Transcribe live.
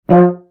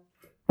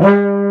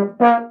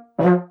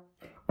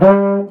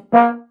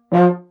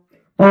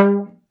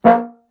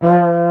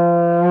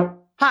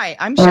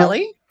I'm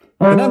Shelley.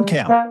 And I'm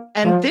Cam.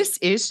 And this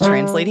is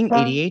Translating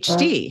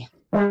ADHD.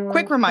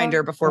 Quick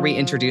reminder before we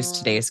introduce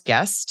today's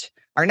guest.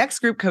 Our next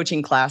group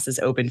coaching class is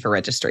open for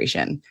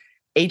registration.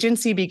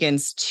 Agency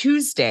begins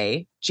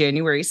Tuesday,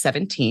 January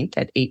 17th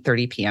at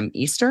 8:30 p.m.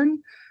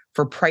 Eastern.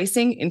 For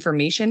pricing,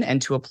 information,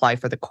 and to apply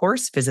for the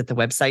course, visit the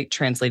website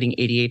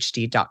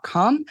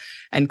translatingadhd.com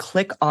and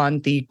click on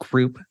the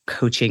group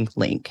coaching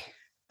link.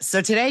 So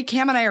today,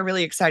 Cam and I are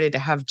really excited to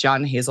have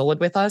John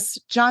Hazelwood with us.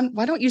 John,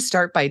 why don't you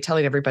start by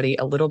telling everybody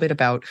a little bit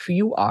about who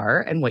you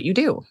are and what you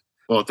do?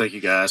 Well, thank you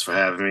guys for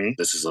having me.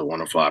 This is a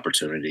wonderful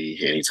opportunity.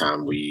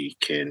 Anytime we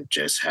can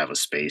just have a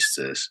space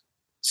to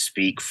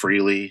speak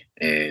freely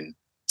and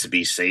to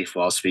be safe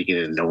while speaking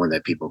and knowing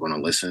that people are going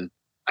to listen,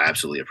 I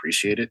absolutely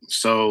appreciate it.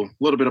 So a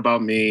little bit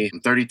about me. I'm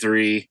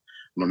 33.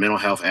 I'm a mental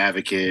health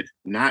advocate,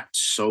 not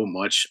so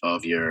much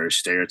of your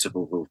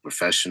stereotypical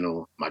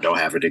professional. I don't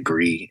have a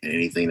degree in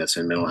anything that's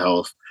in mental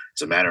health.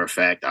 As a matter of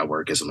fact, I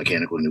work as a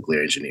mechanical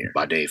nuclear engineer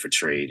by day for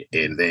trade.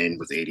 And then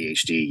with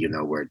ADHD,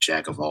 we're a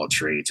jack of all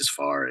trades as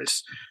far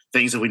as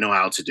things that we know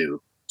how to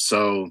do.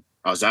 So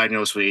I was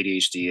diagnosed with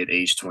ADHD at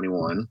age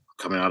 21,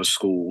 coming out of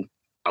school.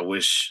 I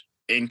wish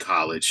in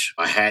college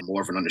I had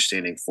more of an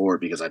understanding for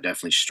it because I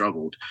definitely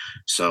struggled.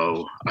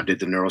 So I did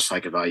the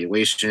neuropsych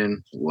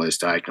evaluation, was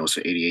diagnosed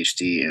with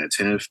ADHD and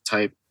attentive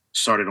type,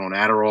 started on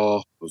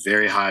Adderall, a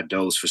very high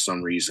dose for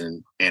some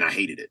reason, and I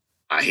hated it.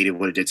 I hated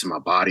what it did to my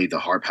body, the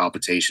heart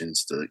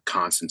palpitations, the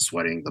constant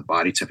sweating, the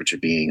body temperature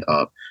being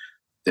up,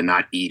 the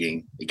not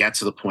eating. It got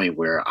to the point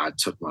where I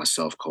took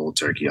myself cold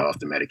turkey off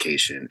the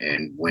medication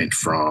and went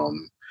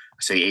from,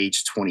 say,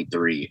 age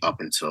 23 up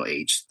until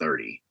age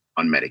 30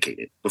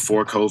 unmedicated.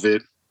 Before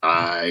COVID,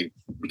 I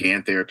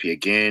began therapy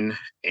again.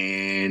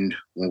 And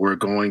when we're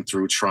going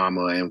through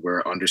trauma and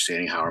we're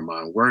understanding how our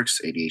mind works,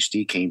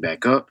 ADHD came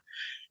back up.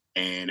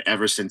 And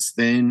ever since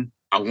then,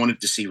 I wanted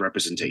to see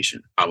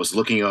representation. I was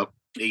looking up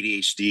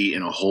ADHD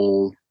in a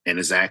whole and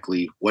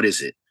exactly what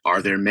is it?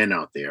 Are there men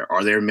out there?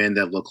 Are there men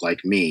that look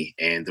like me?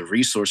 And the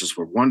resources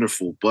were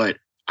wonderful, but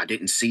I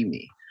didn't see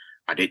me.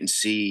 I didn't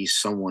see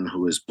someone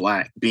who is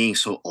Black being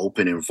so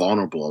open and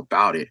vulnerable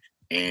about it.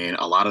 And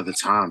a lot of the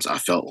times I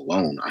felt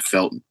alone. I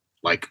felt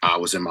like I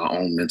was in my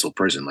own mental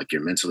prison, like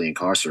you're mentally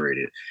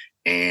incarcerated.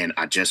 And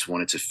I just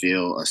wanted to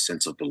feel a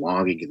sense of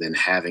belonging and then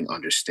having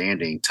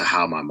understanding to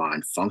how my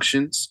mind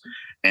functions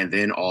and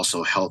then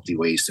also healthy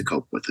ways to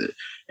cope with it.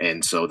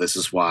 And so this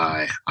is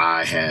why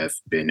I have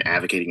been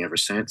advocating ever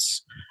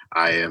since.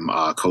 I am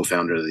a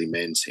co-founder of the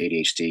Men's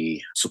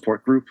ADHD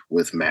Support Group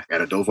with Matt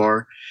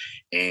Adovar,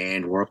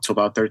 and we're up to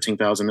about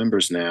 13,000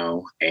 members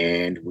now,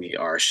 and we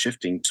are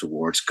shifting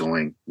towards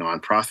going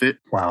nonprofit.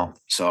 Wow.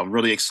 So I'm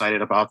really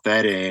excited about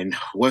that. And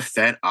with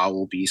that, I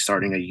will be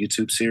starting a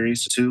YouTube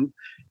series too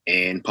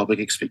and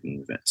public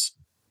speaking events.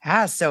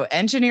 Yeah, so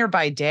engineer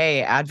by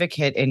day,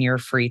 advocate in your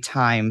free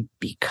time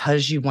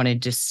because you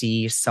wanted to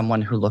see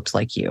someone who looked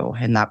like you,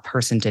 and that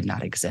person did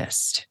not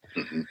exist.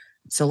 Mm-hmm.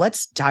 So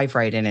let's dive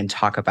right in and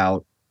talk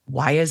about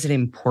why is it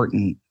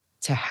important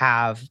to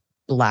have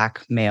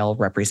Black male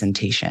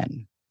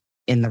representation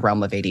in the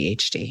realm of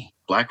ADHD?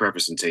 Black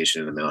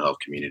representation in the mental health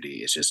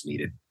community is just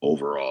needed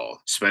overall,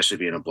 especially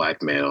being a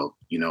Black male.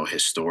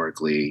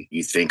 Historically,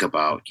 you think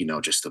about,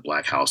 just the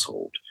Black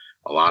household.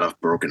 A lot of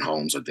broken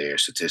homes are there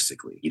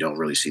statistically. You don't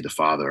really see the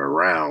father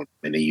around.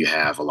 And then you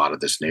have a lot of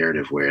this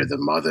narrative where the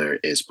mother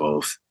is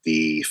both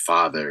the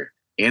father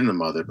and the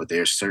mother, but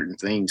there's certain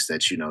things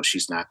that,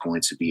 she's not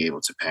going to be able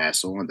to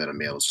pass on that a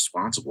male is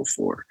responsible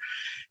for.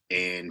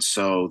 And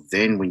so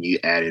then when you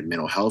add in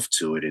mental health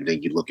to it and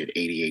then you look at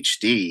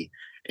ADHD,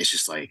 it's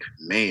just like,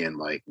 man,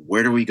 like,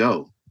 where do we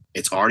go?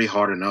 It's already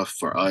hard enough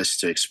for us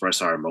to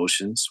express our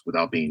emotions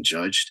without being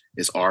judged.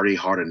 It's already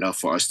hard enough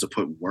for us to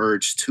put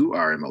words to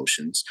our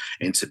emotions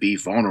and to be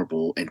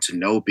vulnerable, and to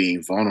know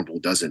being vulnerable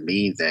doesn't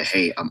mean that,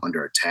 hey, I'm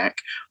under attack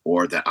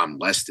or that I'm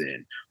less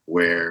than,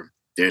 where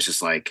there's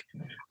just like,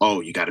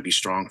 oh, you got to be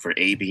strong for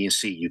A, B, and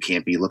C. You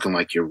can't be looking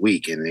like you're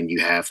weak. And then you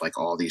have like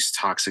all these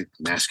toxic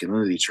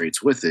masculinity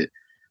traits with it.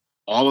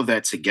 All of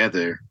that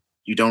together,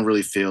 you don't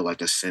really feel like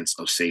a sense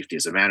of safety.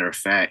 As a matter of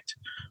fact,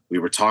 we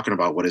were talking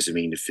about what does it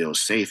mean to feel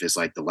safe. It's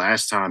like the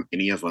last time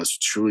any of us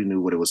truly knew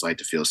what it was like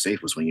to feel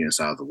safe was when you're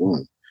inside of the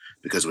womb.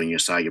 Because when you're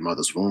inside your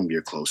mother's womb,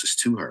 you're closest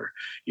to her.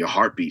 Your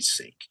heartbeats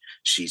sync.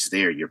 She's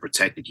there. You're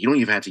protected. You don't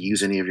even have to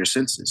use any of your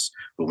senses.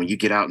 But when you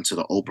get out into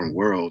the open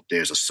world,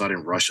 there's a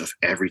sudden rush of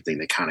everything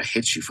that kind of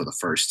hits you for the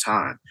first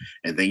time.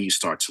 And then you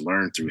start to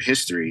learn through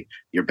history,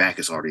 your back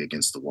is already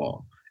against the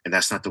wall. And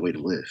that's not the way to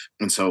live.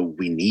 And so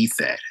we need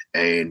that.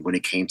 And when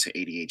it came to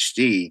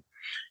ADHD,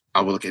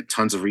 I would look at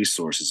tons of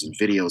resources and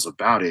videos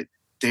about it.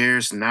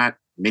 There's not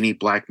many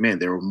Black men.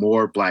 There were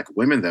more Black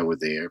women that were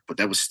there, but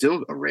that was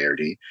still a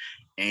rarity.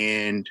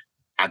 And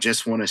I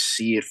just want to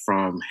see it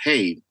from,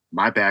 hey,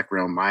 my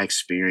background, my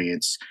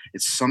experience.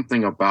 It's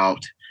something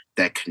about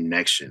that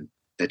connection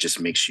that just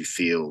makes you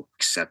feel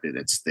accepted.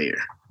 It's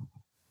there.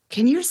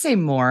 Can you say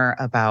more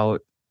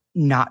about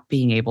not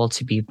being able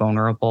to be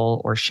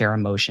vulnerable or share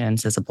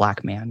emotions as a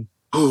Black man?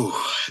 Ooh,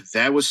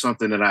 that was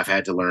something that I've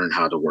had to learn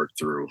how to work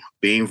through.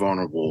 Being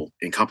vulnerable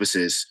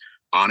encompasses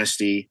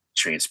honesty,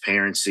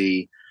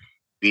 transparency,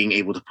 being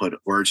able to put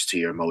words to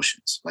your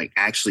emotions, like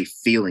actually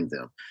feeling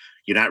them.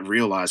 You're not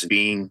realizing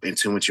being in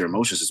tune with your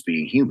emotions is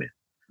being human.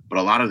 But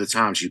a lot of the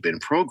times you've been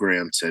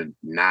programmed to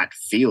not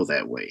feel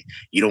that way.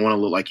 You don't want to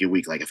look like you're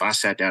weak. Like if I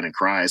sat down and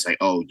cried, it's like,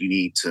 oh, you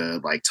need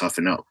to like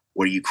toughen up.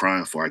 What are you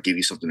crying for? I give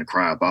you something to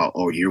cry about.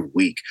 Or you're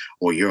weak,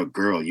 or you're a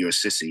girl, you're a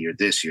sissy, you're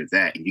this, you're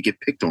that. And you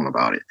get picked on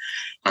about it.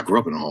 I grew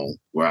up in a home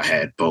where I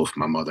had both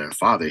my mother and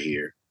father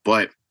here.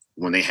 But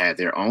when they had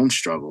their own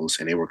struggles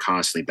and they were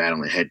constantly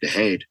battling head to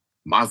head,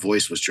 my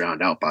voice was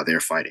drowned out by their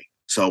fighting.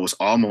 So it was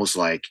almost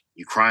like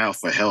you cry out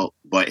for help,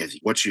 but if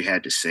what you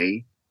had to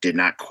say did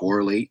not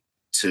correlate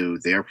to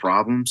their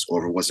problems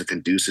or if it wasn't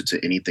conducive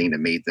to anything that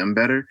made them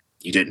better,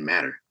 you didn't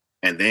matter.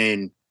 And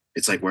then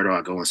it's like, where do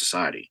I go in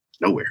society?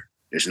 Nowhere.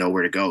 There's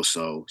nowhere to go.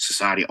 So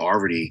society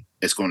already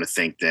is going to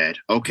think that,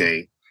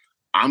 okay,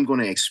 I'm going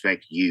to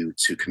expect you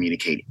to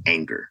communicate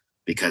anger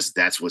because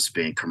that's what's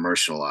been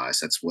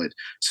commercialized. That's what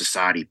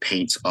society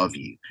paints of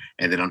you.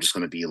 And then I'm just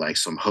going to be like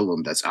some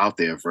hoodlum that's out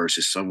there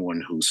versus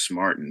someone who's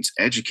smart and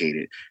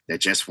educated that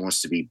just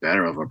wants to be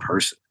better of a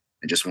person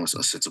and just wants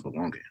a sense of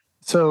belonging.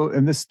 So,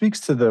 and this speaks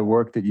to the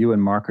work that you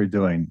and Mark are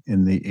doing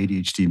in the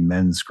ADHD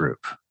men's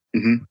group.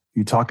 Mm-hmm.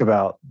 You talk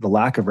about the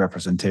lack of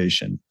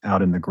representation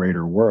out in the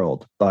greater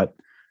world, but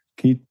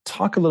can you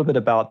talk a little bit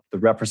about the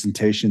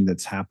representation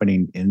that's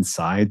happening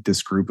inside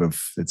this group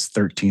of, it's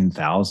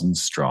 13,000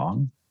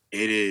 strong?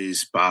 It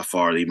is by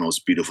far the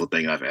most beautiful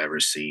thing I've ever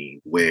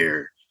seen,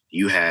 where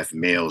you have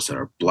males that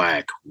are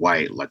Black,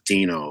 white,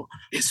 Latino,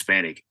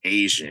 Hispanic,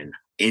 Asian,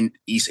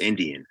 East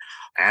Indian,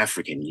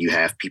 African. You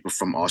have people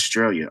from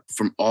Australia,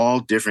 from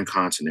all different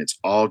continents,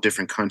 all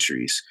different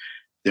countries.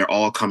 They're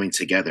all coming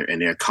together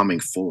and they're coming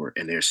forward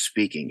and they're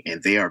speaking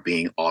and they are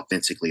being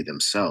authentically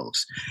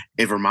themselves.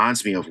 It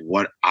reminds me of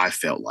what I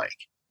felt like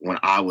when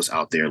I was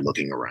out there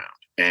looking around.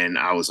 And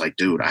I was like,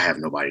 dude, I have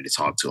nobody to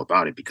talk to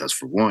about it because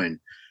for one,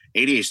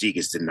 ADHD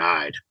gets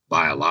denied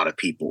by a lot of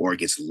people or it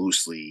gets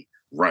loosely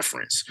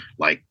referenced.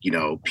 Like, you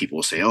know,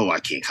 people say, oh, I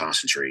can't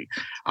concentrate.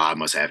 I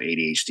must have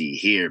ADHD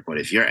here. But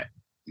if you're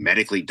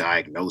medically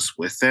diagnosed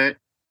with that,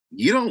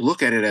 you don't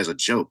look at it as a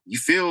joke. You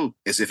feel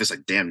as if it's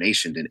like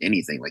damnation than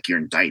anything, like you're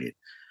indicted.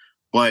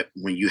 But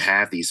when you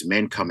have these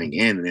men coming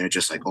in and they're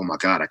just like, oh my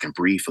God, I can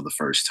breathe for the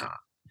first time.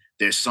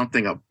 There's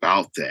something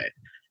about that.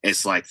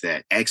 It's like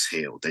that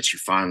exhale that you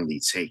finally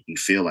take. You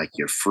feel like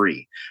you're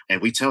free. And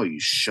we tell you,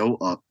 show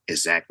up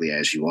exactly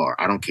as you are.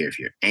 I don't care if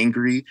you're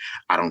angry.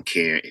 I don't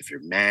care if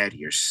you're mad,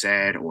 you're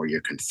sad, or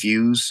you're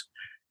confused.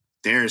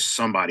 There's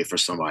somebody for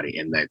somebody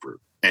in that group.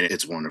 And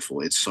it's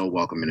wonderful. It's so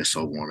welcoming and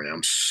so warm. And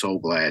I'm so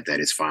glad that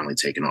it's finally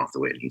taken off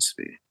the way it needs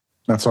to be.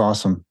 That's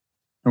awesome.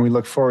 And we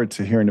look forward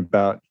to hearing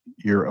about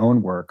your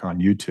own work on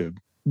YouTube.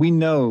 We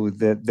know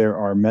that there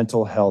are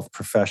mental health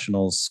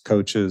professionals,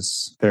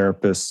 coaches,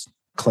 therapists,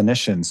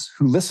 clinicians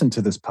who listen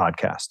to this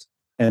podcast,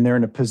 and they're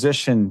in a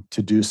position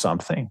to do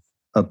something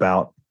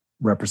about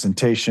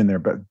representation.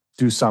 They're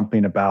do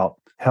something about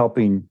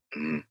helping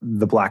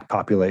the Black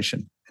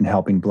population and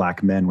helping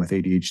Black men with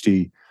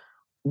ADHD.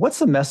 What's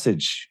the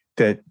message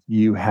that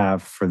you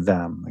have for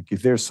them? Like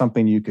if there's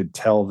something you could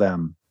tell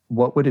them,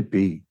 what would it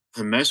be?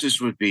 The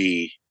message would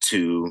be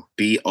to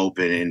be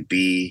open and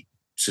be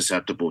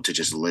susceptible to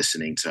just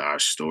listening to our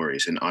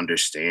stories and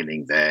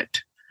understanding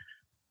that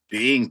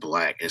being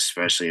Black,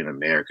 especially in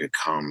America,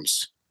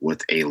 comes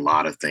with a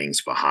lot of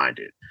things behind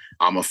it.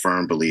 I'm a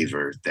firm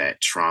believer that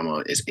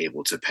trauma is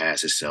able to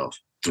pass itself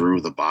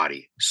through the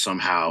body,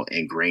 somehow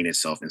ingrain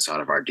itself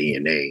inside of our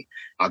DNA.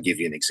 I'll give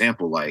you an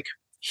example. Like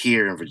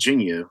here in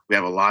Virginia, we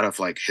have a lot of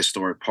like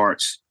historic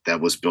parts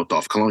that was built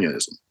off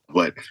colonialism.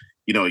 But,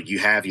 you know, you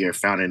have your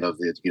founding of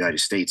the United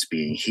States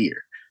being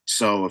here.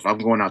 So if I'm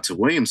going out to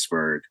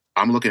Williamsburg,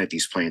 I'm looking at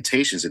these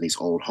plantations and these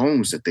old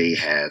homes that they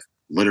have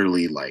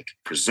literally like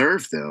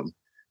preserved them,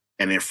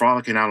 and they're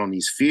frolicking out on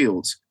these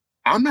fields.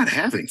 I'm not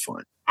having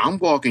fun. I'm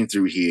walking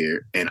through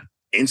here and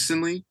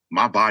instantly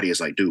my body is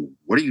like, dude,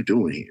 what are you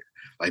doing here?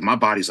 Like my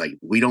body's like,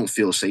 we don't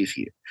feel safe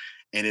here.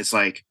 And it's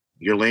like,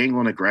 you're laying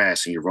on the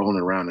grass and you're rolling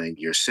around and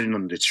you're sitting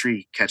under the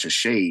tree catching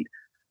shade.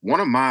 One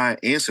of my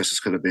ancestors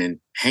could have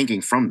been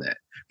hanging from that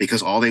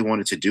because all they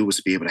wanted to do was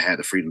to be able to have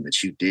the freedom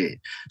that you did.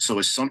 So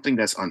it's something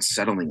that's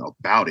unsettling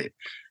about it.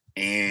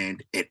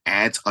 And it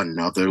adds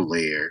another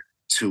layer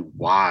to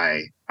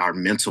why our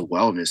mental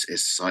wellness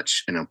is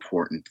such an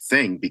important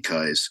thing,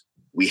 because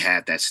we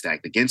have that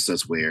stacked against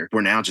us where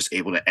we're now just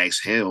able to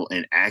exhale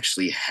and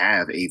actually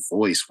have a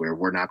voice where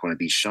we're not going to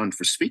be shunned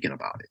for speaking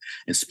about it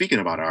and speaking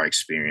about our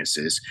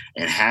experiences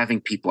and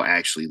having people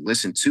actually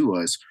listen to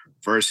us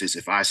versus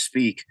if I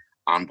speak,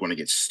 I'm going to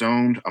get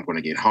stoned, I'm going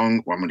to get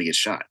hung, or I'm going to get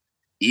shot,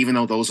 even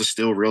though those are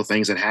still real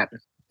things that happen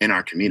in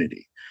our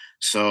community.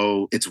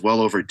 So it's well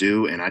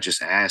overdue. And I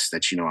just ask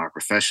that, you know, our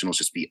professionals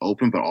just be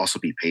open, but also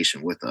be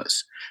patient with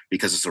us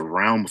because it's a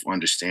realm of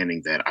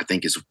understanding that I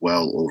think is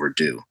well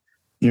overdue.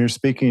 You're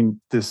speaking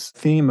this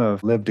theme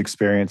of lived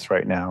experience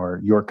right now, or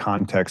your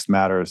context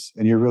matters,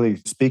 and you're really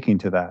speaking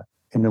to that.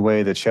 in a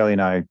way that Shelley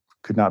and I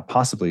could not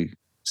possibly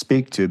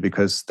speak to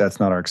because that's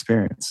not our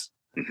experience.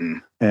 Mm-hmm.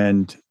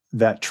 And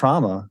that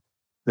trauma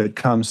that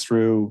comes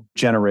through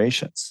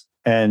generations.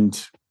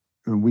 And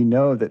we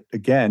know that,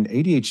 again,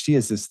 ADHD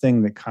is this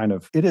thing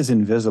that it is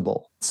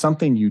invisible,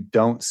 something you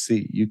don't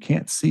see. You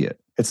can't see it.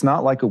 It's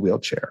not like a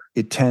wheelchair.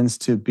 It tends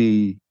to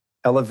be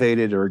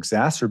elevated or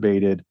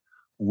exacerbated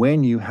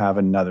when you have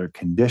another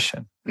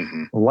condition,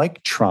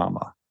 like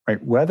trauma,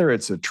 right? Whether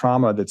it's a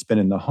trauma that's been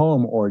in the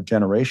home or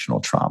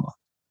generational trauma,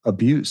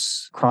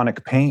 abuse,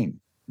 chronic pain,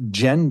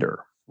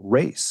 gender,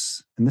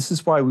 race. And this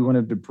is why we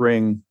wanted to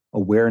bring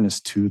awareness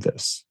to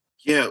this.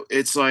 Yeah,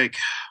 it's like,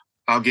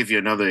 I'll give you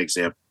another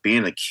example.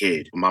 Being a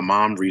kid, my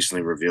mom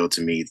recently revealed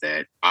to me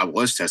that I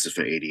was tested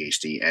for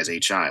ADHD as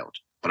a child,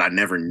 but I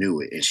never knew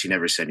it. And she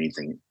never said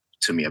anything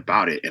to me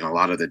about it. And a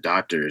lot of the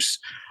doctors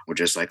were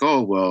just like,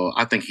 oh, well,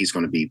 I think he's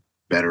going to be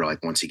better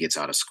like once he gets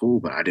out of school.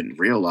 But I didn't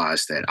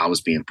realize that I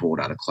was being pulled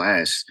out of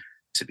class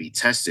to be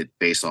tested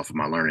based off of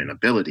my learning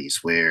abilities,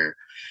 where,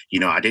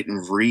 I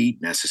didn't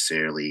read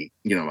necessarily.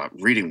 My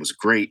reading was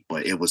great,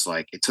 but it was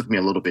like, it took me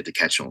a little bit to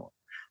catch on.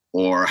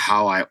 Or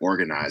how I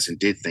organized and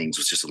did things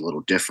was just a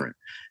little different.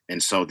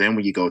 And so then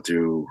when you go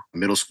through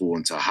middle school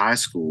into high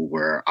school,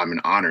 where I'm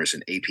in honors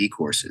and AP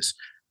courses,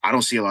 I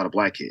don't see a lot of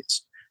Black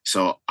kids.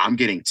 So I'm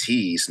getting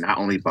teased not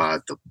only by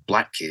the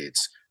Black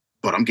kids,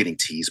 but I'm getting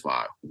teased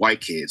by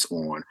white kids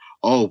on,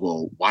 oh,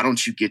 well, why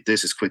don't you get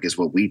this as quick as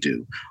what we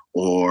do?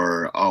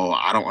 Or, oh,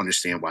 I don't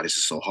understand why this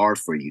is so hard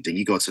for you. Then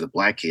you go to the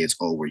Black kids,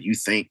 oh, where you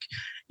think,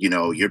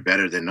 you're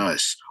better than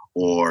us.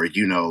 Or,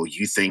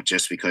 you think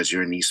just because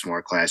you're in these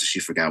smart classes,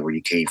 you forgot where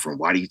you came from.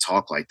 Why do you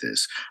talk like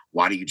this?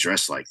 Why do you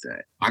dress like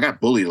that? I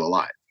got bullied a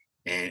lot,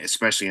 and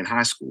especially in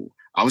high school.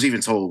 I was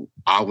even told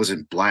I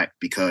wasn't Black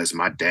because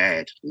my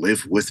dad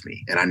lived with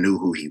me and I knew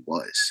who he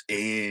was.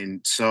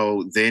 And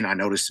so then I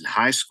noticed in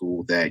high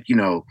school that,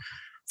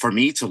 for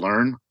me to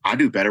learn, I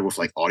do better with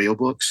like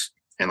audiobooks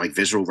and like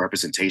visual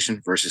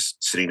representation versus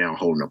sitting down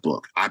holding a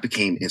book. I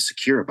became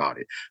insecure about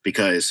it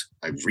because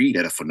I read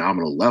at a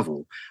phenomenal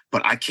level,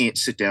 but I can't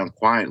sit down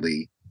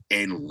quietly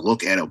and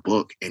look at a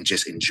book and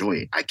just enjoy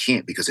it. I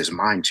can't, because there's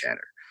mind chatter.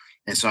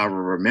 And so I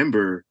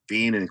remember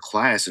being in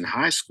class in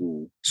high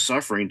school,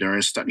 suffering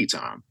during study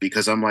time,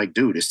 because I'm like,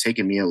 dude, it's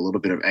taking me a little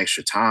bit of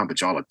extra time,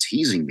 but y'all are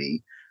teasing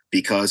me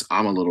because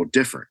I'm a little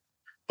different.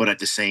 But at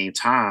the same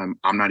time,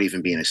 I'm not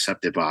even being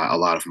accepted by a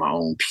lot of my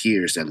own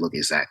peers that look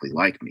exactly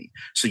like me.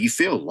 So you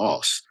feel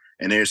lost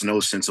and there's no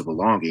sense of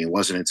belonging. It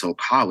wasn't until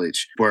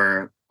college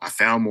where I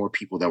found more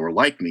people that were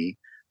like me,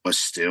 but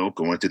still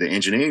going through the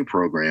engineering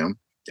program.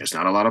 There's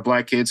not a lot of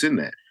Black kids in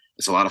that.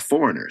 It's a lot of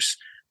foreigners.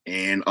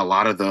 And a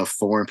lot of the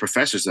foreign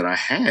professors that I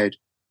had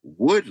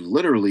would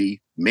literally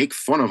make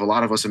fun of a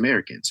lot of us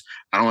Americans.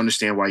 I don't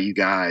understand why you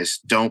guys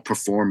don't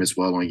perform as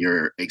well on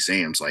your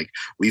exams. Like,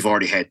 we've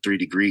already had 3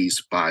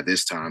 degrees by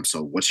this time,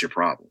 so what's your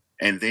problem?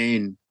 And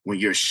then when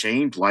you're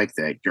ashamed like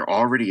that, you're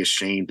already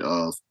ashamed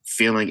of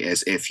feeling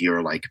as if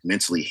you're like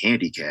mentally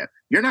handicapped.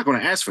 You're not going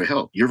to ask for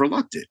help. You're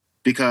reluctant.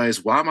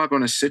 Because why am I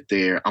going to sit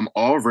there? I'm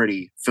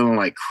already feeling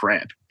like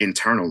crap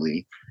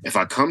internally. If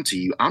I come to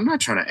you, I'm not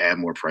trying to add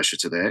more pressure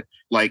to that.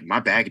 Like, my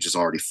baggage is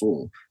already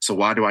full. So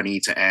why do I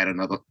need to add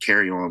another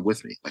carry-on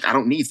with me? Like, I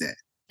don't need that.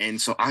 And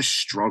so I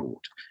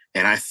struggled.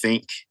 And I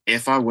think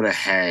if I would have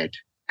had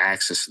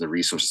access to the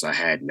resources I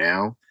had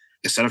now,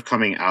 instead of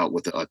coming out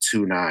with a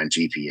 2.9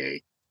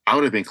 GPA, I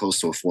would have been close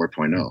to a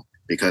 4.0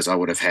 because I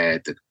would have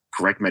had the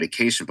correct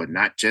medication, but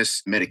not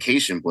just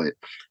medication, but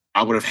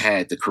I would have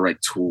had the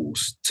correct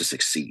tools to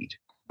succeed.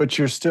 But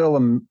you're still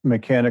a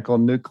mechanical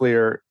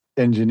nuclear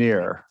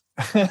engineer.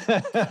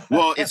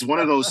 Well, it's one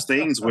of those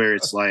things where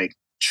it's like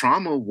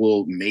trauma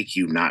will make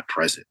you not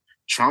present.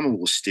 Trauma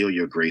will steal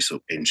your grace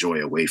and joy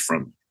away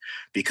from you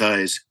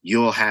because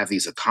you'll have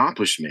these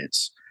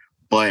accomplishments,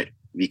 but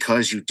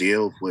because you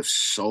deal with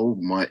so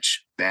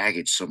much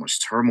baggage, so much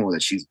turmoil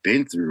that you've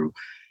been through,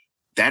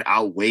 that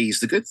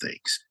outweighs the good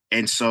things.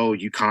 And so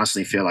you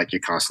constantly feel like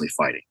you're constantly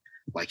fighting.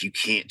 Like, you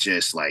can't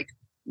just like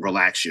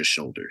relax your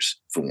shoulders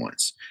for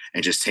once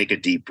and just take a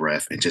deep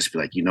breath and just be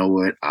like, you know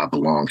what? I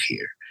belong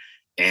here.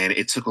 And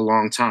it took a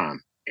long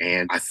time.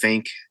 And I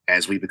think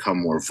as we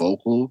become more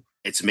vocal,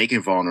 it's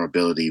making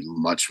vulnerability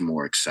much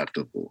more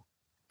acceptable.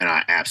 And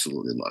I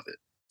absolutely love it.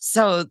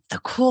 So the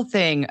cool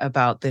thing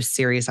about this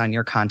series on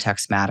Your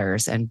Context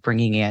Matters and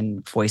bringing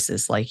in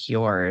voices like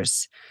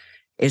yours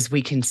is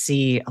we can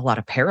see a lot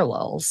of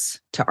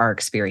parallels to our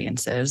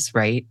experiences,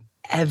 right?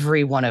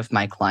 Every one of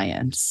my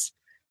clients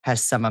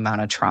has some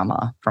amount of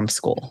trauma from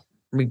school,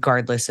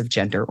 regardless of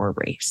gender or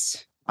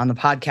race. On the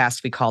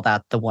podcast, we call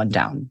that the one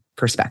down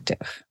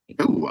perspective.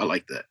 Ooh, I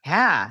like that.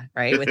 Yeah,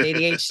 right. With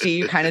ADHD,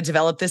 you kind of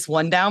develop this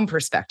one down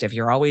perspective.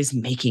 You're always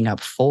making up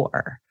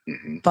for.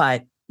 Mm-hmm.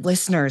 But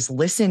listeners,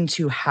 listen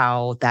to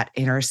how that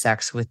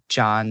intersects with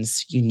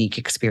John's unique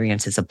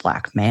experience as a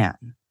Black man,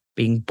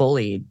 being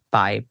bullied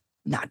by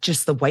not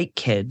just the white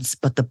kids,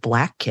 but the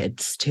Black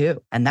kids too.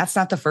 And that's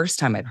not the first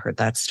time I've heard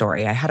that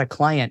story. I had a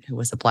client who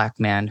was a Black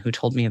man who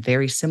told me a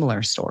very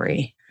similar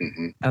story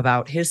Mm-hmm.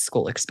 about his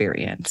school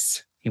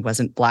experience. He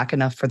wasn't Black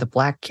enough for the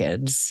Black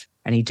kids,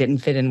 and he didn't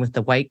fit in with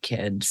the white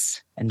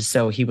kids. And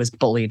so he was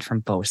bullied from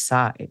both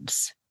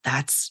sides.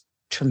 That's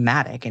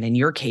traumatic. And in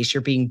your case,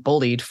 you're being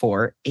bullied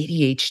for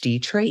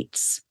ADHD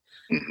traits.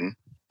 Mm-hmm.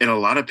 And a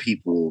lot of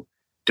people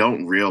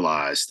don't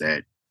realize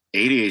that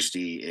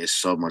ADHD is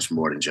so much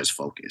more than just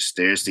focus.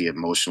 There's the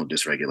emotional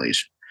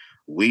dysregulation.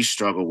 We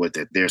struggle with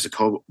it. There's the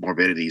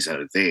comorbidities that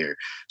are there.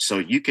 So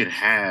you can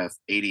have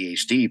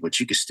ADHD, but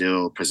you can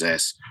still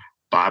possess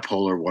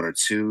bipolar 1 or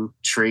 2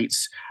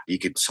 traits. You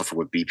can suffer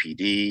with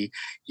BPD.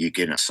 You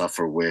can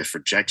suffer with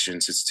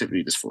rejection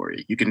sensitivity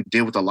dysphoria. You can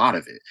deal with a lot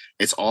of it.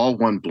 It's all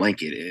one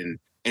blanket. And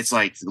it's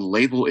like the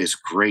label is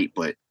great,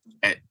 but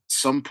at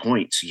some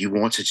points you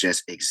want to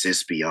just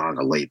exist beyond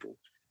a label.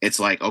 It's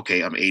like,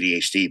 okay, I'm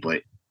ADHD,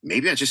 but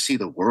maybe I just see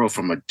the world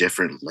from a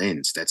different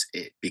lens. That's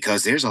it.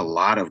 Because there's a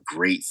lot of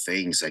great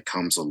things that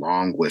comes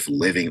along with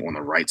living on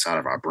the right side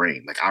of our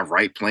brain. Like our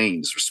right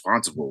plane is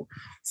responsible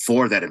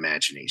for that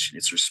imagination.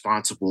 It's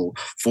responsible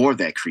for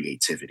that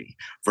creativity.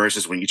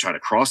 Versus when you try to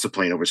cross the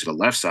plane over to the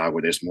left side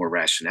where there's more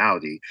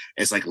rationality,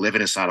 it's like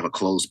living inside of a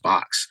closed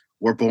box.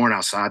 We're born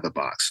outside the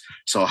box.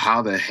 So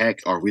how the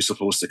heck are we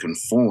supposed to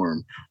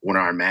conform when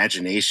our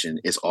imagination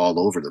is all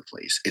over the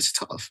place? It's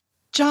tough.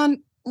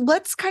 John,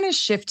 let's kind of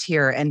shift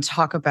here and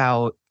talk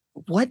about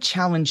what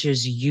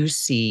challenges you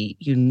see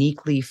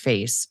uniquely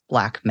face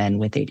Black men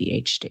with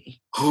ADHD.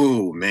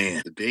 Oh,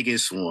 man. The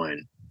biggest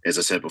one, as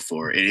I said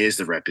before, it is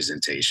the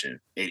representation.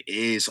 It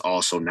is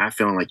also not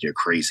feeling like you're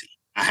crazy.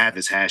 I have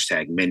this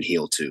hashtag men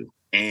heal too.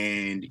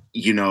 And,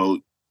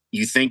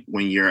 you think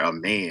when you're a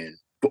man,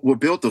 but we're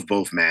built of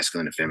both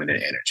masculine and feminine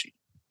energy.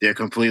 They're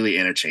completely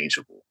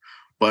interchangeable.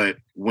 But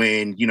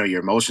when, your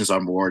emotions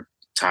are more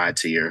tied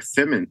to your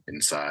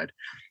feminine side,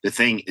 the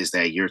thing is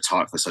that you're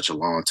taught for such a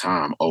long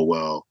time, oh,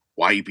 well,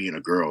 why are you being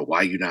a girl? Why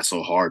are you not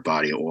so hard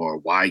body? Or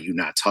why are you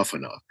not tough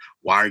enough?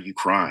 Why are you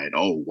crying?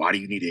 Oh, why do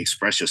you need to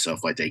express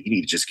yourself like that? You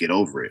need to just get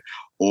over it.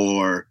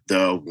 Or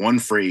the one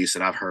phrase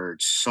that I've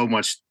heard so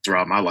much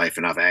throughout my life,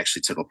 and I've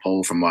actually took a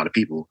poll from a lot of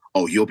people,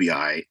 oh, you'll be all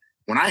right.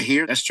 When I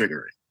hear that's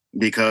triggering,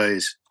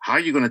 because how are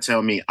you going to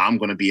tell me I'm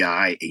going to be all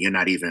right and you're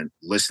not even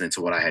listening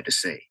to what I had to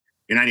say?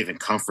 You're not even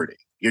comforting.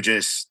 You're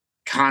just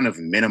kind of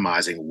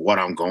minimizing what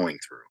I'm going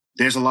through.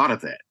 There's a lot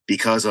of that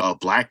because a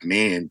Black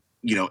man,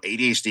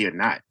 ADHD or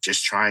not,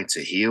 just trying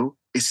to heal.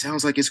 It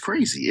sounds like it's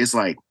crazy. It's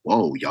like,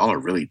 whoa, y'all are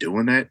really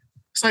doing that?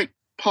 It's like,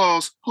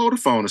 pause, hold the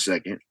phone a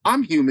second.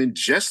 I'm human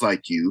just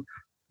like you.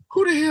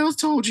 Who the hell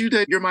told you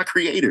that you're my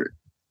creator?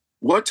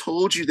 What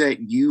told you that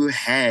you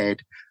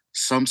had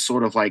some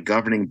sort of like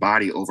governing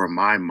body over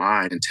my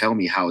mind and tell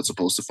me how it's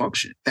supposed to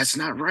function? That's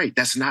not right.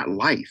 That's not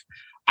life.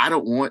 I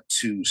don't want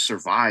to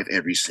survive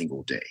every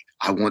single day.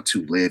 I want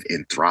to live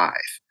and thrive.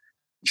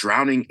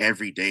 Drowning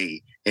every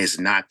day is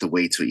not the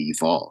way to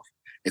evolve.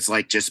 It's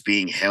like just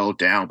being held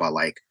down by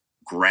like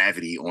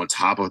gravity on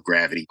top of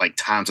gravity, like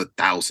times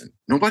 1,000.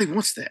 Nobody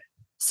wants that.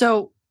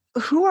 So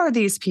who are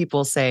these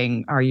people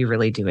saying, are you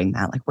really doing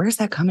that? Like, where's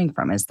that coming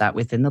from? Is that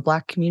within the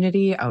Black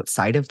community,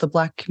 outside of the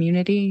Black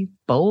community,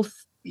 both?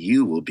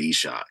 You will be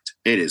shocked.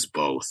 It is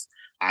both.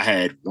 I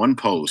had one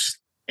post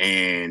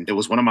and it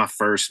was one of my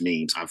first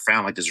memes. I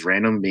found like this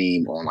random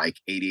meme on like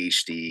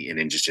ADHD and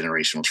then just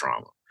generational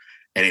trauma.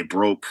 And it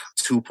broke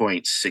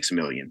 2.6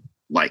 million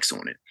likes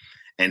on it.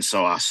 And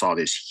so I saw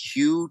this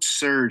huge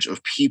surge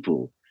of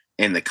people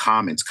in the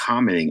comments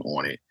commenting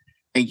on it.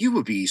 And you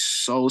would be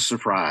so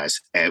surprised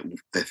at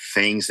the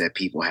things that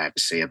people have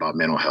to say about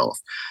mental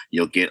health.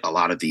 You'll get a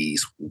lot of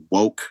these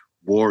woke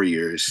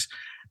warriors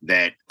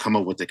that come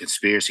up with the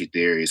conspiracy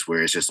theories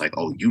where it's just like,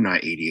 oh, you're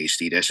not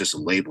ADHD. That's just a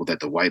label that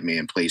the white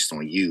man placed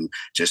on you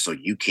just so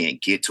you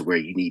can't get to where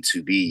you need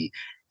to be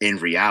in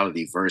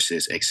reality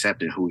versus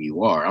accepting who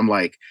you are. I'm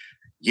like,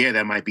 yeah,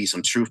 that might be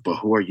some truth, but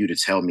who are you to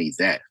tell me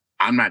that?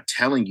 I'm not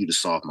telling you to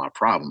solve my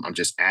problem. I'm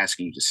just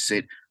asking you to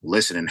sit,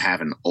 listen, and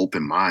have an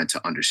open mind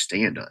to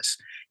understand us.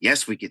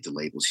 Yes, we get the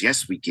labels.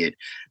 Yes, we get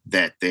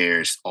that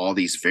there's all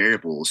these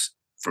variables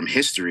from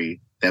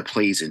history that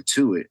plays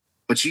into it,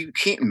 but you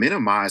can't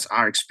minimize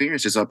our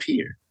experiences up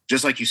here.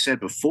 Just like you said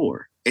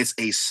before, it's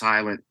a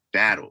silent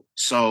battle.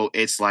 So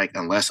it's like,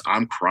 unless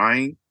I'm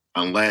crying,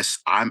 unless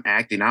I'm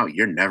acting out,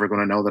 you're never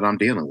going to know that I'm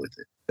dealing with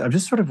it. I'm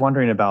just sort of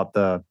wondering about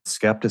the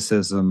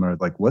skepticism or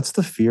like, what's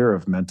the fear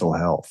of mental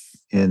health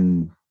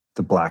in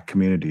the Black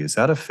community? Is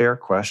that a fair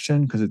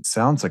question? Because it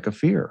sounds like a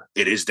fear.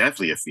 It is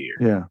definitely a fear.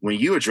 Yeah. When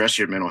you address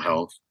your mental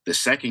health, the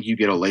second you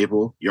get a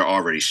label, you're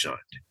already shunned.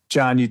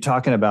 John, you're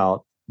talking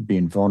about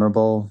being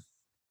vulnerable,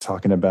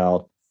 talking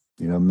about,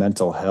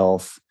 mental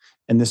health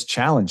and this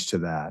challenge to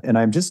that. And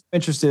I'm just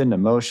interested in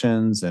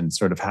emotions and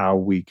sort of how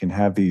we can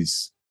have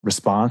these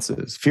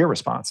responses, fear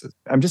responses.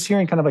 I'm just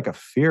hearing kind of like a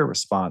fear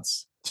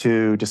response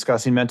to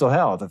discussing mental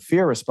health, a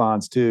fear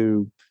response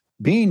to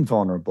being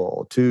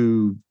vulnerable,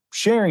 to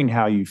sharing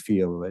how you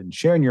feel and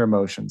sharing your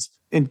emotions.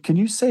 And can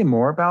you say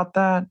more about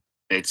that?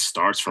 It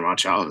starts from our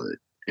childhood.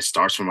 It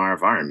starts from our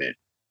environment.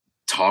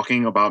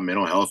 Talking about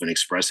mental health and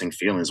expressing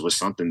feelings was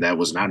something that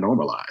was not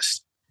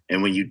normalized.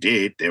 And when you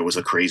did, there was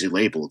a crazy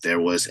label. There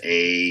was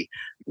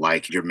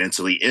like, you're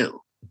mentally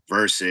ill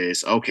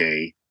versus,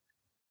 okay,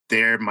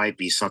 there might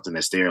be something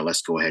that's there.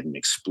 Let's go ahead and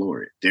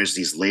explore it. There's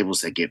these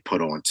labels that get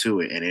put onto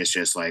it. And it's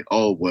just like,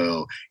 oh,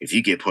 well, if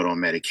you get put on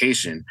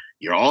medication,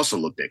 you're also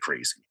looked at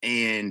crazy.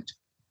 And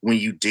when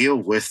you deal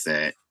with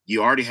that,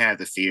 you already have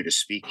the fear to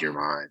speak your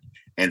mind.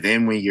 And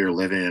then when you're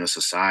living in a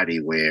society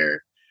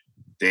where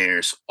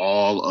there's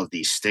all of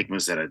these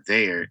stigmas that are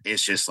there,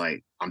 it's just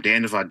like, I'm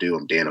damned if I do,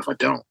 I'm damned if I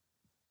don't.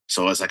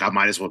 So it's like, I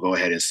might as well go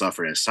ahead and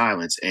suffer in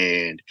silence.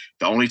 And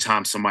the only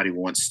time somebody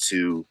wants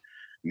to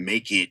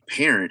make it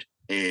apparent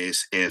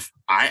is if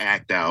I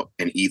act out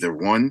and either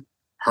one,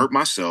 hurt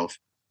myself,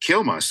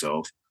 kill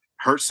myself,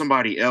 hurt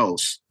somebody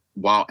else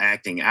while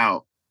acting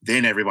out,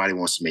 then everybody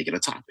wants to make it a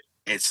topic.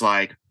 It's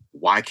like,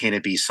 why can't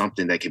it be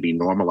something that can be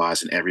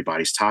normalized in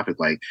everybody's topic?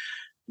 Like,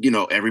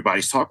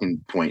 everybody's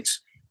talking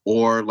points.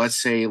 Or let's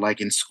say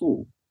like in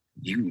school,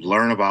 you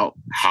learn about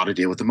how to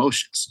deal with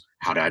emotions,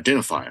 how to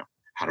identify them,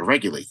 how to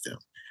regulate them,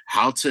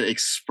 how to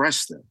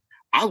express them.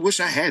 I wish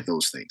I had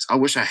those things. I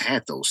wish I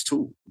had those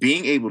tools.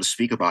 Being able to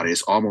speak about it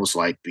is almost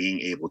like being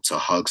able to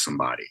hug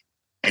somebody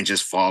and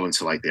just fall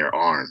into like their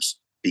arms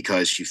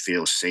because you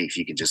feel safe.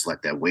 You can just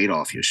let that weight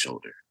off your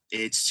shoulder.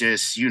 It's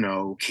just,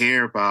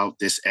 care about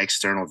this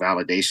external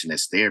validation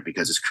that's there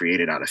because it's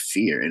created out of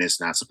fear and it's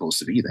not supposed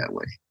to be that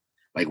way.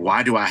 Like,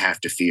 why do I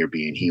have to fear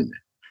being human?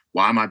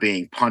 Why am I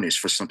being punished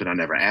for something I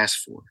never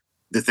asked for?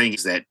 The thing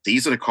is that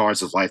these are the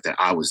cards of life that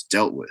I was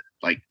dealt with.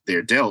 Like,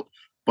 they're dealt,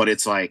 but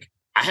it's like,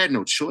 I had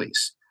no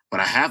choice, but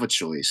I have a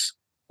choice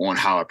on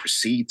how I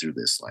proceed through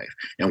this life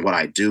and what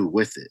I do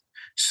with it.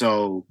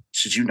 So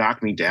should you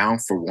knock me down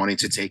for wanting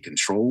to take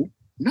control?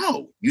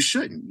 No, you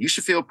shouldn't. You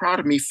should feel proud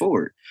of me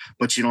for it.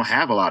 But you don't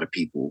have a lot of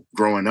people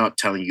growing up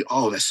telling you,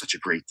 oh, that's such a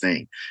great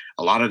thing.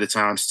 A lot of the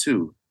times,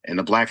 too, in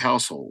the Black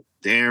household,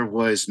 there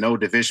was no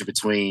division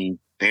between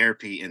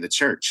therapy and the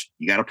church.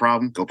 You got a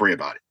problem? Go pray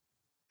about it.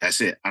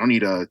 That's it. I don't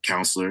need a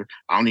counselor.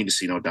 I don't need to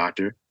see no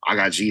doctor. I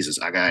got Jesus.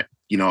 I got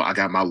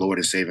my Lord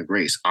and saving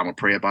grace. I'm going to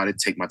pray about it,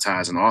 take my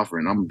tithes and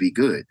offering, I'm going to be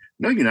good.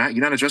 No, you're not.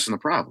 You're not addressing the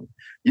problem.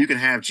 You can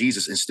have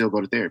Jesus and still go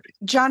to therapy.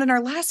 John, in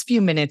our last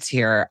few minutes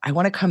here, I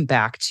want to come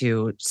back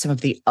to some of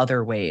the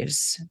other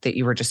ways that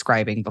you were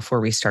describing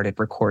before we started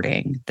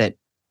recording that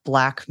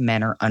Black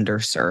men are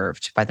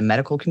underserved by the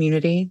medical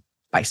community,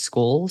 by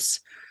schools,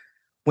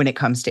 when it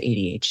comes to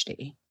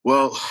ADHD.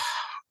 Well,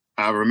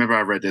 I remember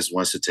I read this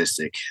one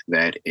statistic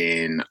that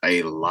in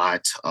a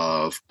lot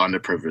of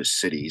underprivileged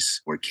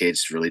cities where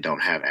kids really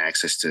don't have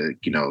access to,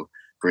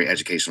 great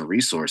educational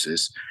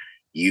resources,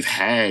 you've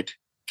had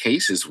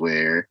cases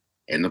where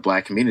in the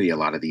Black community, a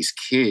lot of these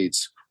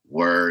kids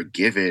were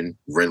given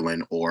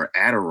Ritalin or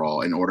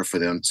Adderall in order for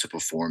them to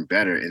perform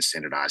better in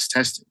standardized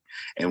testing.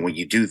 And when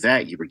you do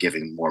that, you were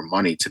giving more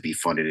money to be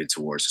funded in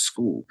towards the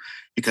school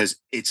because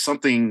it's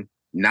something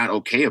not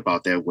okay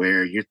about that,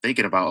 where you're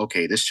thinking about,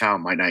 okay, this child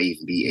might not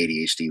even be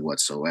ADHD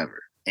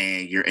whatsoever.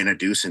 And you're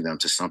introducing them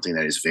to something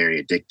that is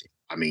very addicting.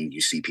 I mean,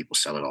 you see people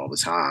sell it all the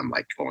time,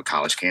 like on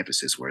college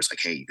campuses where it's like,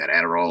 hey, you got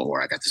Adderall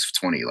or I got this for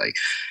 20. Like,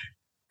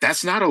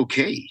 that's not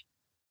okay.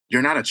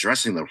 You're not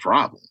addressing the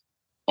problem.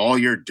 All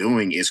you're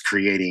doing is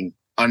creating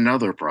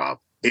another problem.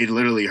 It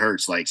literally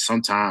hurts. Like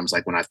sometimes,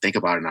 like when I think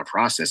about it and I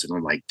process it,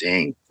 I'm like,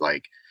 dang,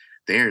 like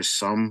there's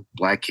some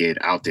Black kid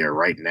out there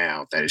right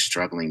now that is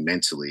struggling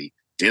mentally,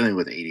 dealing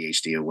with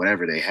ADHD or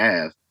whatever they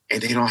have,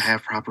 and they don't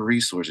have proper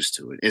resources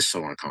to it. It's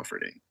so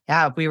uncomforting.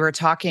 Yeah, we were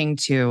talking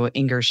to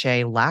Inger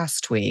Shea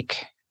last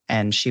week,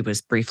 and she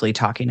was briefly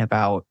talking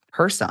about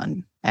her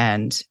son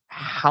and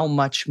how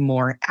much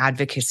more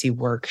advocacy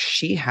work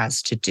she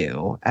has to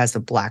do as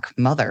a Black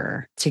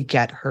mother to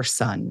get her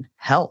son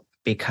help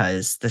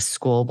because the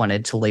school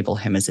wanted to label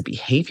him as a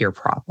behavior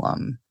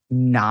problem,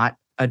 not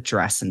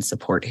address and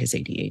support his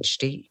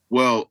ADHD.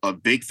 Well, a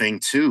big thing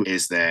too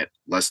is that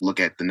let's look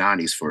at the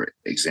 90s, for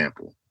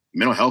example.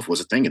 Mental health was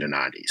a thing in the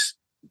 90s,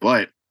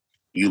 but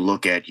you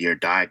look at your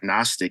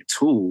diagnostic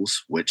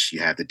tools, which you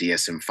have the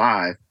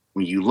DSM-5.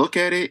 When you look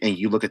at it and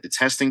you look at the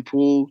testing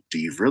pool, do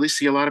you really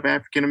see a lot of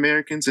African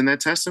Americans in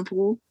that testing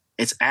pool?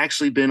 It's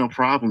actually been a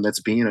problem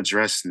that's being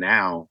addressed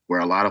now where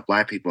a lot of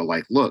Black people are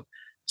like, look,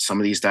 some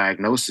of these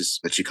diagnoses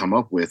that you come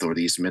up with or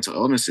these mental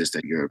illnesses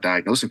that you're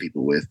diagnosing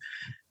people with,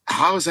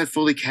 how is that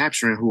fully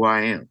capturing who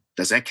I am?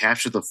 Does that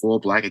capture the full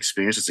Black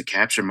experience? Does it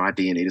capture my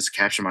DNA? Does it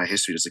capture my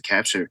history? Does it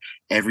capture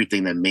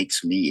everything that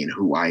makes me and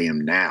who I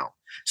am now?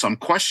 So I'm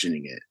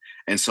questioning it.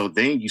 And so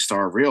then you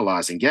start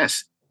realizing,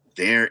 yes,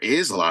 there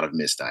is a lot of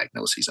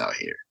misdiagnoses out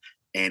here.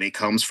 And it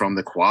comes from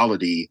the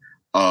quality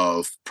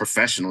of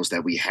professionals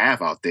that we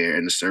have out there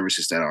and the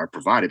services that are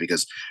provided.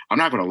 Because I'm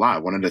not going to lie,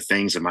 one of the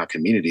things in my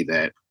community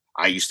that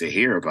I used to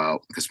hear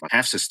about, because my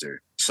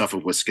half-sister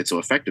suffered with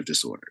schizoaffective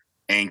disorder.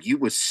 And you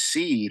would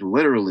see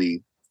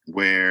literally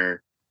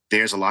where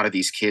there's a lot of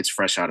these kids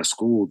fresh out of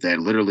school that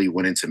literally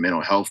went into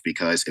mental health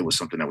because it was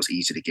something that was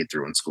easy to get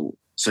through in school.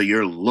 So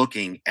you're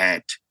looking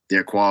at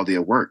their quality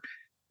of work.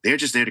 They're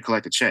just there to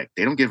collect a check.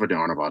 They don't give a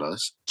darn about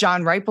us.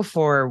 John, right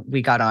before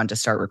we got on to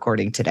start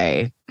recording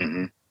today,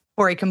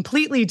 For a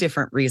completely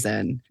different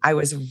reason, I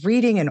was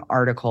reading an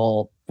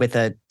article with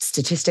a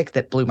statistic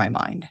that blew my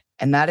mind.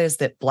 And that is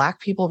that Black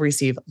people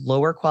receive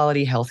lower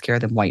quality healthcare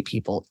than white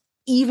people,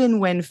 even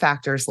when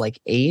factors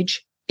like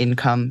age,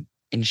 income,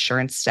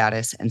 insurance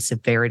status, and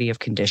severity of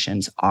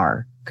conditions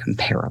are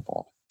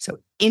comparable. So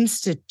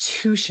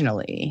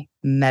institutionally,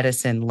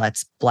 medicine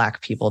lets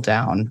Black people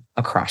down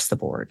across the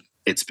board.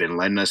 It's been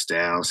letting us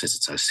down since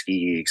the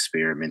Tuskegee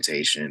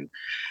experimentation.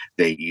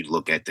 You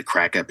look at the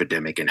crack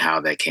epidemic and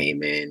how that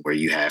came in, where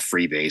you have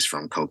freebase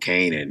from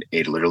cocaine, and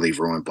it literally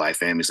ruined Black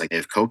families. Like,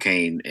 if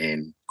cocaine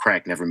and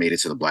crack never made it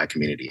to the Black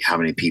community, how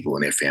many people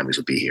and their families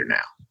would be here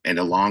now? And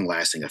the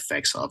long-lasting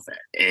effects of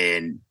that.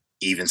 And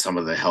even some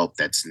of the help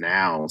that's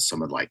now,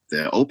 some of like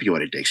the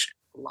opioid addiction,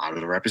 a lot of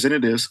the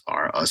representatives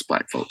are us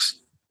Black folks.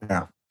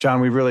 Yeah. John,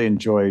 we really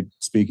enjoyed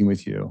speaking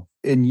with you.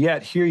 And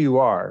yet here you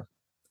are,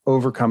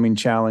 overcoming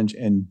challenge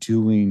and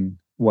doing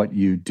what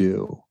you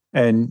do.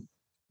 And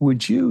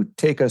would you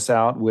take us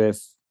out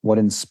with what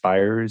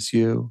inspires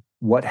you?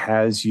 What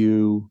has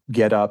you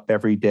get up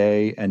every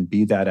day and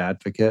be that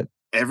advocate?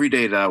 Every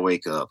day that I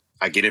wake up,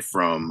 I get it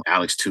from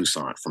Alex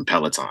Toussaint from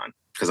Peloton,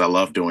 because I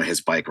love doing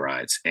his bike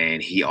rides.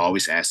 And he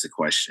always asks the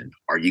question,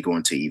 are you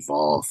going to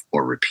evolve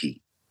or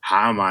repeat?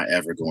 How am I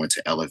ever going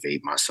to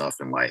elevate myself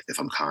in life if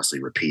I'm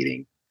constantly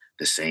repeating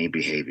the same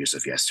behaviors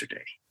of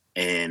yesterday?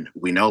 And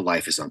we know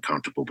life is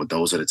uncomfortable, but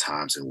those are the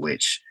times in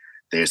which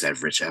there's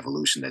that rich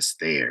evolution that's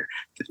there,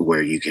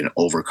 where you can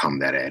overcome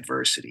that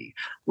adversity,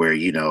 where,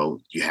 you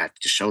have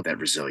to show that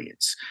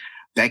resilience.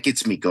 That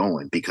gets me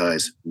going,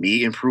 because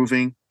me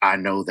improving, I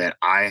know that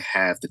I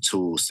have the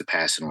tools to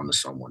pass it on to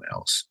someone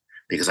else,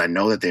 because I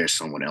know that there's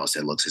someone else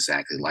that looks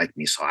exactly like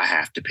me. So I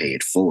have to pay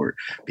it forward,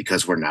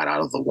 because we're not out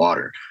of the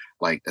water.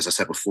 Like, as I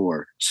said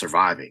before,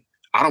 surviving.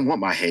 I don't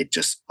want my head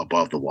just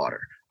above the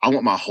water. I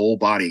want my whole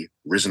body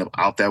risen up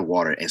out that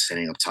water and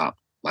sitting up top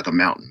like a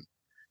mountain,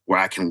 where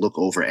I can look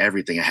over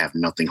everything and have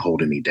nothing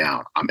holding me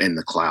down. I'm in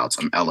the clouds.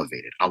 I'm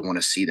elevated. I want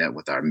to see that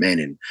with our men.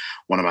 And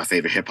one of my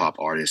favorite hip hop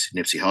artists,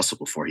 Nipsey Hussle,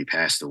 before he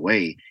passed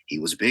away, he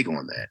was big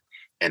on that.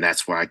 And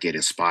that's where I get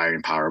inspired,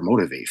 empower,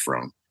 motivate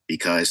from,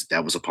 because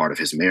that was a part of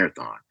his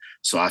marathon.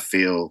 So I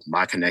feel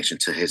my connection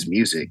to his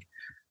music,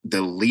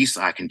 the least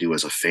I can do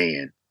as a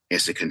fan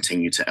is to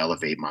continue to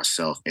elevate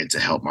myself and to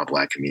help my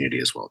Black community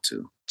as well,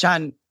 too.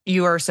 John,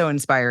 you are so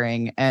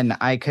inspiring, and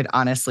I could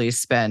honestly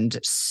spend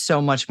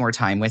so much more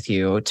time with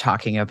you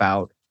talking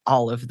about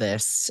all of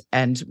this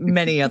and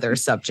many other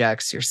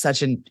subjects. You're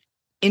such an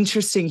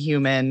interesting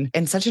human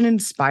and such an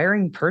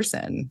inspiring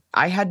person.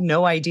 I had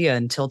no idea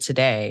until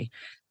today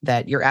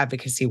that your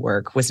advocacy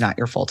work was not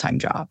your full-time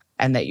job,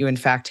 and that you, in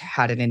fact,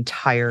 had an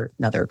entire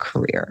another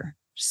career.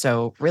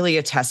 So really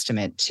a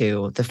testament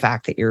to the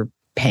fact that you're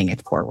paying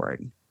it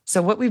forward.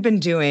 So what we've been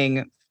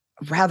doing,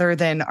 rather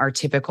than our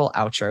typical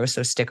outro,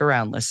 so stick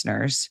around,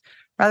 listeners,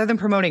 rather than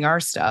promoting our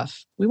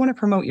stuff, we want to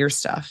promote your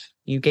stuff.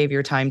 You gave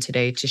your time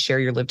today to share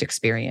your lived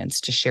experience,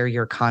 to share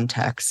your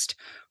context.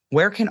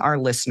 Where can our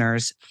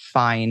listeners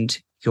find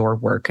your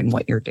work and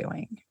what you're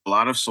doing? A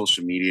lot of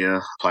social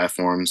media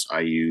platforms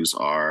I use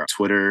are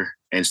Twitter,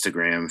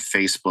 Instagram,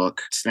 Facebook,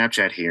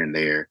 Snapchat here and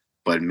there.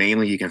 But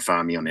mainly you can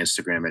find me on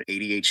Instagram at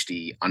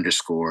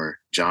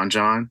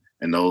ADHD_John.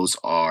 And those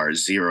are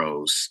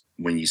zeros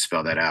when you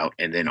spell that out.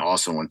 And then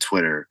also on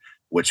Twitter,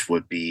 which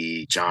would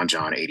be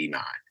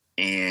JohnJohn89.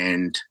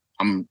 And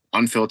I'm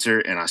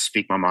unfiltered and I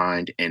speak my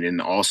mind. And then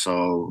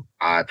also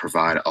I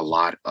provide a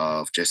lot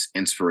of just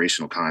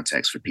inspirational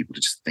context for people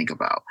to just think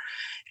about.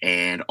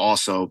 And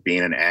also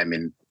being an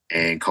admin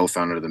and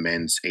co-founder of the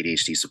Men's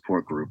ADHD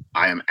Support Group,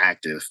 I am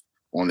active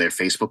on their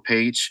Facebook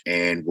page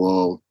and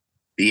will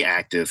be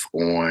active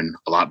on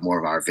a lot more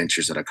of our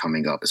ventures that are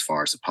coming up as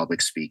far as the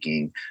public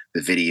speaking, the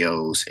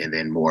videos, and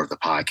then more of the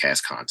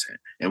podcast content,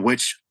 in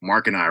which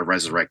Mark and I are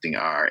resurrecting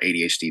our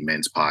ADHD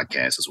Men's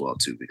podcast as well,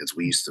 too, because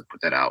we used to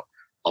put that out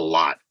a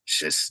lot. It's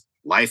just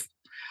life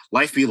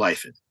be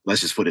lifing.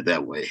 Let's just put it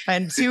that way.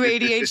 And two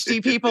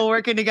ADHD people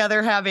working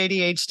together have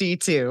ADHD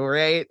too,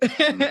 right?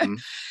 Mm-hmm.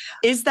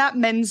 Is that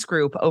men's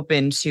group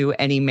open to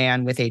any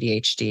man with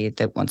ADHD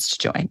that wants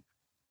to join?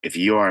 If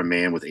you are a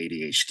man with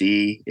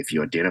ADHD, if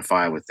you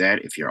identify with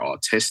that, if you're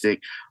autistic,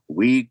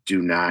 we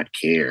do not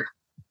care.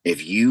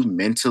 If you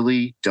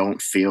mentally don't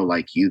feel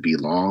like you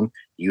belong,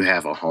 you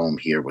have a home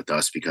here with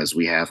us, because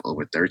we have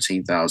over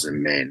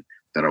 13,000 men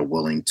that are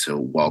willing to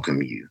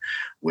welcome you.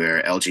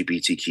 We're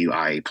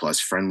LGBTQIA plus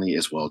friendly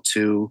as well,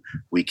 too.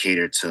 We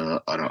cater to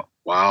a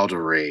wild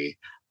array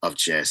of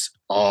just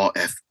all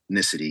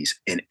ethnicities,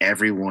 and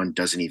everyone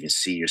doesn't even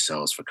see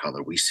yourselves for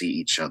color. We see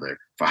each other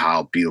for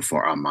how beautiful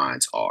our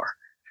minds are.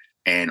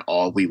 And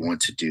all we want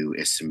to do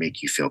is to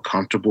make you feel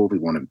comfortable. We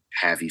want to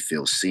have you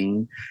feel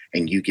seen,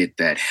 and you get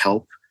that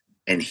help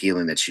and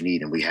healing that you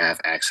need. And we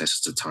have access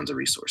to tons of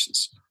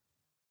resources.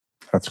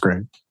 That's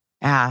great.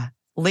 Yeah.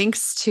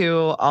 Links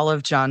to all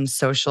of John's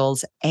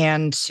socials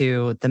and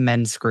to the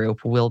men's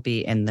group will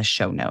be in the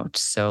show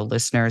notes. So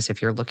listeners,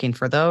 if you're looking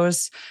for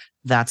those,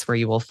 that's where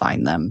you will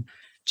find them.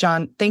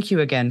 John, thank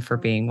you again for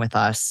being with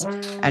us.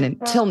 And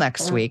until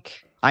next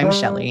week, I'm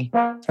Shelley.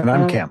 And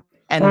I'm Cam.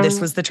 And this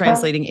was the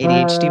Translating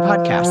ADHD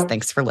podcast.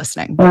 Thanks for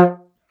listening.